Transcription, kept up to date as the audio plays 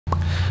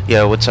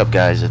Yo, what's up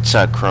guys? It's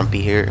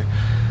Crumpy here.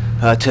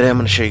 Today I'm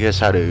going to show you guys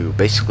how to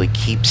basically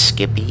keep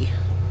Skippy.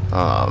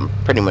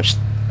 Pretty much,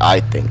 I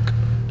think,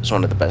 is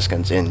one of the best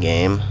guns in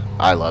game.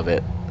 I love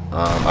it.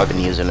 I've been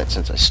using it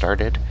since I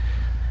started.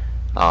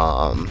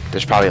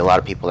 There's probably a lot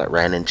of people that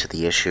ran into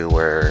the issue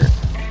where,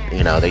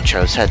 you know, they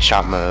chose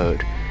headshot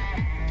mode,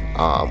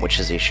 which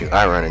is the issue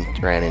I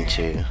ran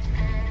into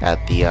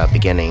at the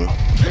beginning.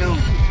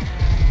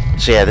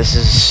 So yeah,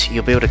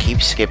 you'll be able to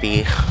keep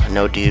Skippy,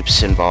 no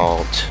dupes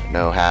involved,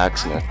 no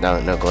hacks, no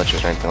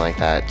glitches or anything like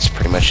that. It's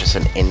pretty much just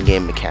an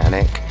in-game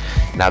mechanic,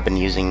 and I've been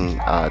using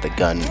the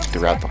gun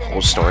throughout the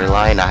whole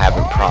storyline. I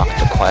haven't procced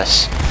the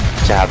quest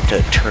to have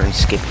to turn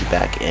Skippy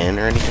back in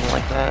or anything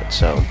like that,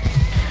 so...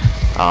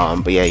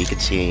 but yeah, you can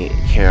see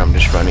here I'm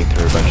just running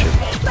through a bunch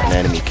of an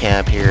enemy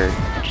camp here,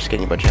 just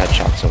getting a bunch of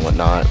headshots and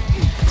whatnot.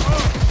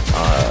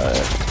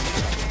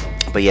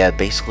 But yeah,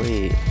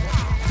 basically...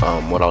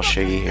 what I'll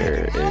show you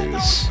here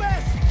is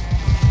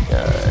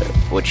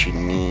what you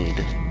need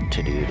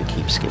to do to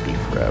keep Skippy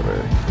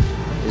forever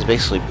is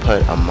basically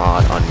put a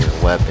mod on your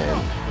weapon,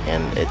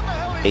 and it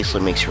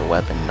basically makes your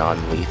weapon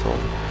non-lethal.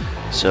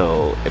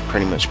 So it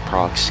pretty much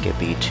procs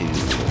Skippy to,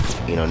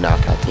 you know,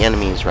 knock out the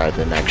enemies rather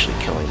than actually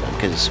killing them.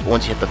 Because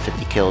once you hit the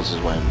 50 kills is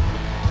when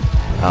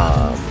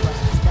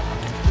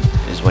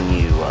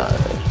you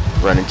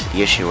run into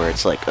the issue where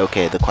it's like,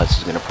 okay, the quest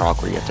is gonna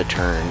proc where you have to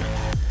turn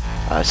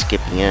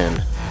Skippy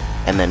in.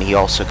 And then he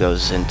also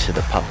goes into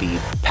the puppy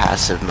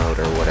passive mode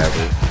or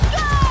whatever.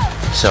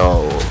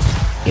 So,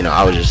 you know,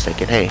 I was just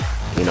thinking, hey,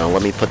 you know,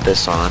 let me put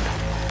this on,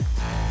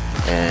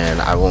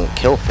 and I won't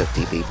kill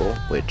 50 people,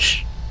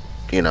 which,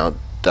 you know,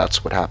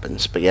 that's what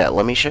happens. But yeah,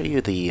 let me show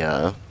you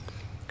the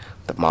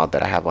mod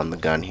that I have on the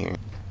gun here.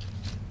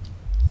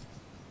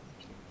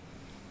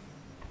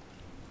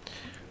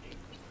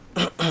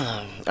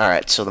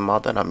 Alright, so the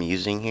mod that I'm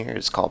using here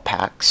is called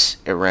Packs.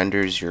 It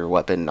renders your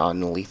weapon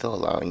non-lethal,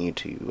 allowing you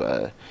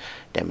to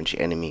damage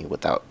the enemy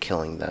without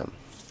killing them.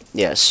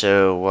 Yeah,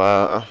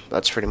 so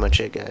that's pretty much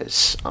it,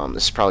 guys.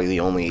 This is probably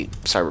the only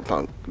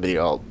Cyberpunk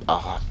video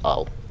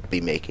I'll be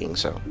making,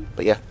 so,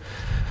 but yeah,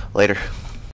 later.